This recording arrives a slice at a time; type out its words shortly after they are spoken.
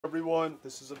Everyone,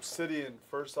 this is Obsidian,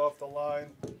 first off the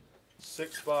line,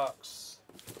 6-box,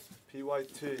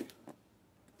 PYT,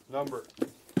 number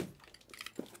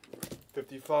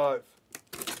 55.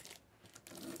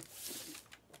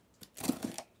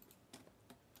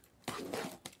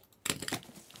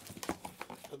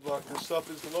 Good luck, your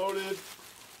stuff is loaded,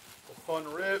 a fun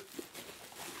rip.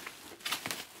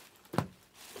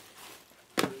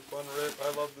 Very fun rip,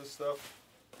 I love this stuff.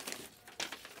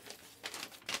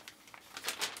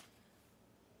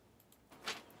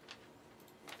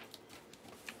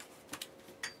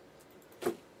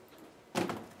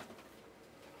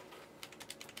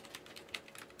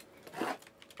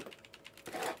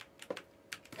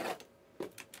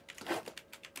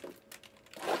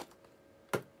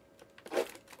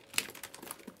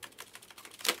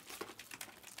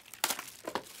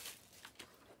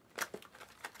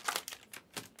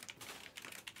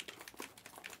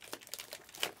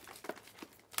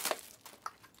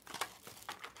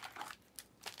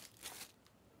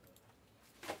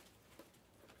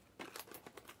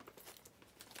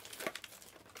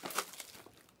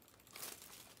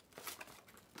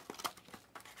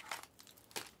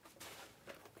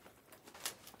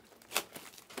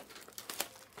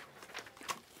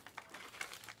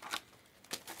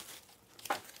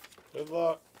 Good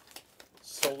luck.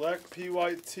 Select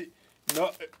PYT.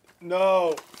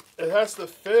 No, it has to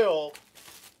fill.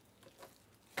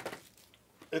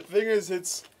 The thing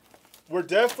is, we're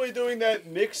definitely doing that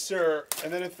mixer,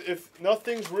 and then if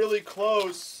nothing's really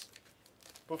close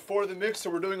before the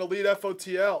mixer, we're doing Elite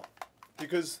FOTL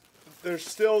because there's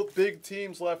still big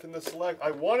teams left in the select. I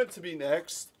want it to be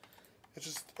next. It's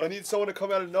just I need someone to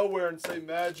come out of nowhere and say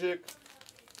Magic.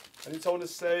 I need someone to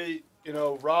say, you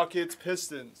know, Rockets,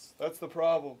 Pistons. That's the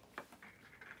problem.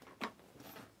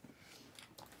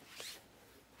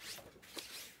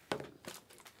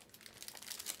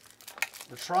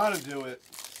 We're trying to do it.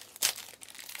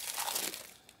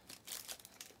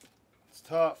 It's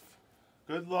tough.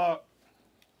 Good luck.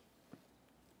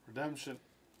 Redemption.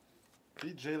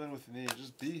 Beat Jalen with an E.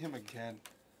 Just beat him again.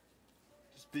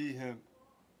 Just beat him.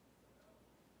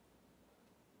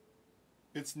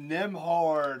 It's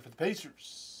Nemhard for the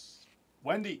Pacers.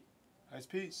 Wendy. Nice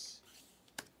piece.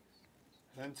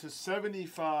 And to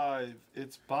 75,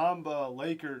 it's Bamba,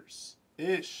 Lakers.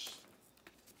 Ish.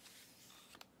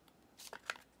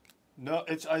 No,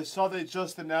 I saw they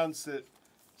just announced it.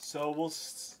 So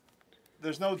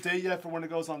there's no date yet for when it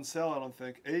goes on sale, I don't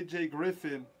think. AJ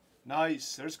Griffin.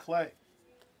 Nice. There's Clay.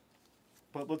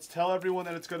 But let's tell everyone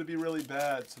that it's going to be really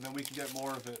bad so then we can get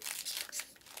more of it.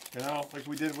 You know, like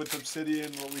we did with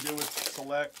Obsidian, what we did with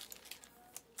Select.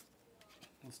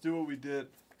 Let's do what we did.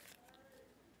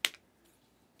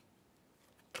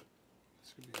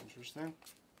 This could be interesting.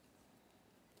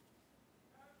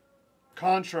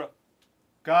 Contra.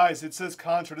 Guys, it says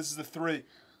Contra. This is the 3.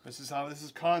 This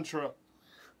is Contra.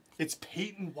 It's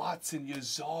Peyton Watson,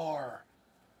 Yazar.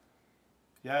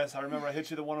 Yes, I remember I hit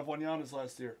you the 1-of-1 Giannis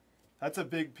last year. That's a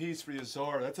big piece for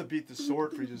Yazar. That's a beat the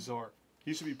sword for Yazar.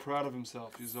 He should be proud of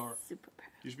himself, Yazar. Super proud.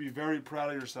 You should be very proud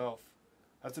of yourself.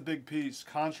 That's a big piece.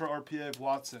 Contra RPA of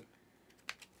Watson.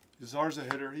 Yazar's a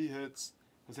hitter. He hits.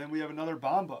 But then we have another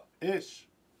Bamba. Ish.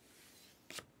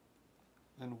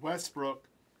 Then Westbrook.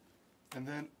 And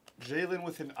then Jalen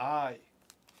with an I.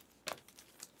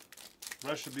 The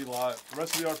rest should be live. The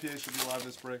rest of the RPA should be live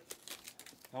this break.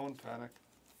 No one panic.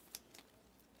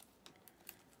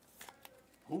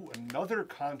 Ooh, another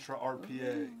Contra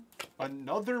RPA.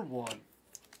 Another one.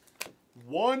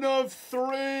 1 of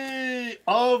 3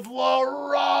 of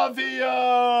LaRavia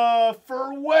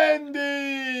for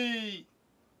Wendy.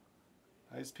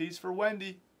 Nice piece for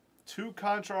Wendy. 2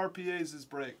 Contra RPAs this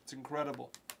break. It's incredible.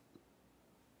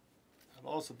 That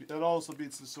also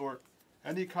beats the sort.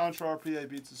 Any Contra RPA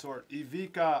beats the sort.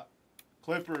 Ivica,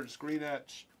 Clippers, green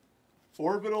etch.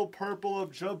 Orbital purple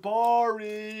of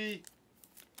Jabari.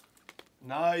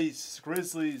 Nice.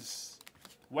 Grizzlies.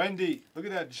 Wendy. Look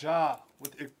at that Ja.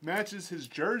 It matches his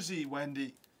jersey,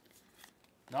 Wendy.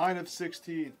 9 of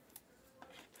 16.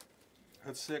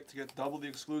 That's sick to get double the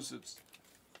exclusives.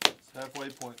 It's halfway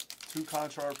point. 2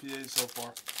 Contra RPAs so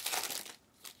far.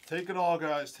 Take it all,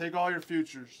 guys. Take all your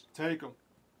futures. Take them.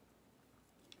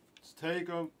 Just take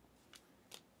them.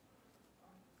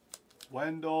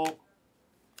 Wendell.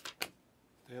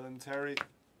 Dalen Terry.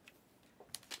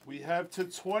 We have to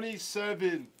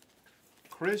 27.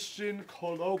 Christian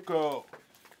Coloco.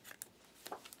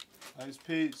 Nice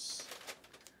piece.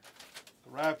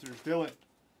 The Raptors, Dylan.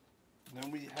 And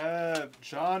then we have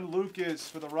John Lucas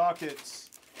for the Rockets.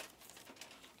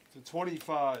 To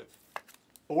 25.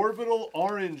 Orbital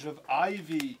Orange of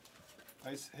Ivy.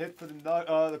 Nice hit for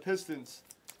the Pistons.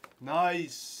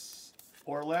 Nice.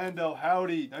 Orlando,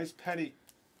 howdy. Nice penny.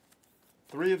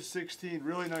 3 of 16.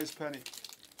 Really nice penny.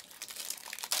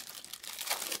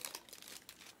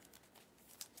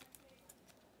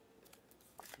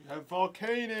 We have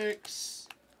Volcanics.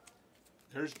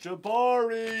 There's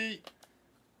Jabari.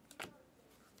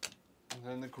 And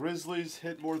then the Grizzlies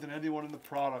hit more than anyone in the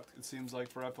product, it seems like,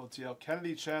 for FOTL.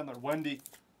 Kennedy Chandler, Wendy.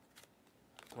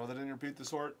 Throw that in your beat the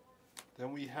sort.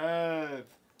 Then we have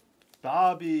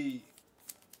Bobby.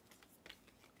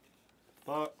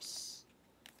 Bucks.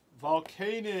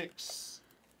 Volcanics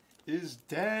is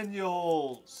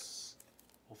Daniels.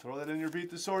 We'll throw that in your beat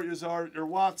the sort, your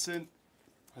Watson.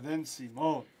 And then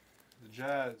Simone, the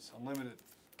Jazz, Unlimited.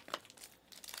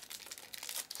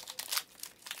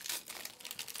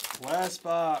 Last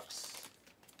box.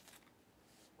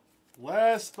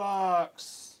 Last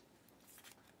box.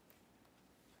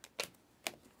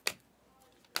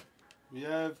 We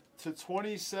have to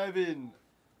 27.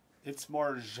 It's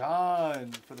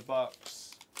Marjan for the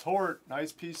Bucks. Tort,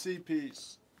 nice PC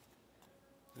piece.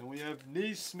 Then we have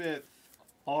Neesmith,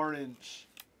 orange.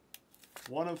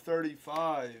 1 of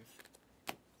 35.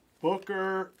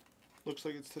 Booker, looks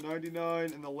like it's to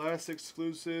 99. And the last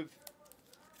exclusive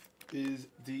is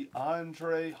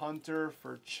DeAndre Hunter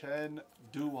for Chen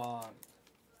Duan.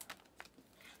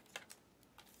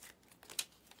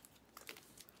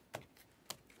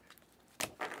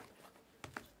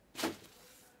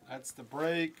 That's the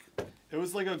break. It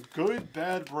was like a good,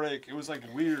 bad break. It was like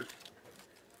weird.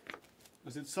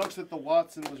 Because it sucks that the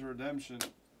Watson was a redemption.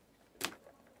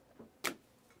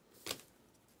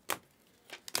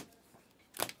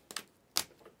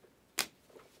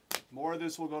 More of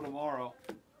this will go tomorrow.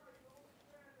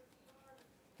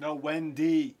 No,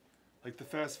 Wendy. Like the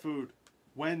fast food.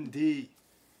 Wendy.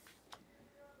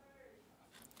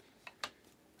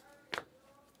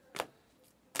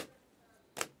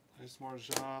 Nice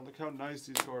Marjan. Look how nice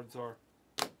these cards are.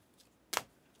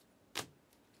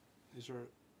 These are...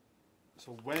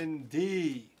 So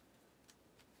Wendy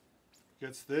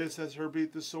gets this as her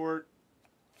beat the sort.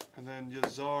 And then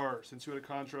Yazar. Since you had a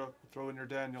Contra, throw in your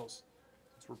Daniels.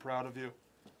 Since we're proud of you.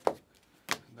 And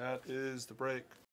that is the break.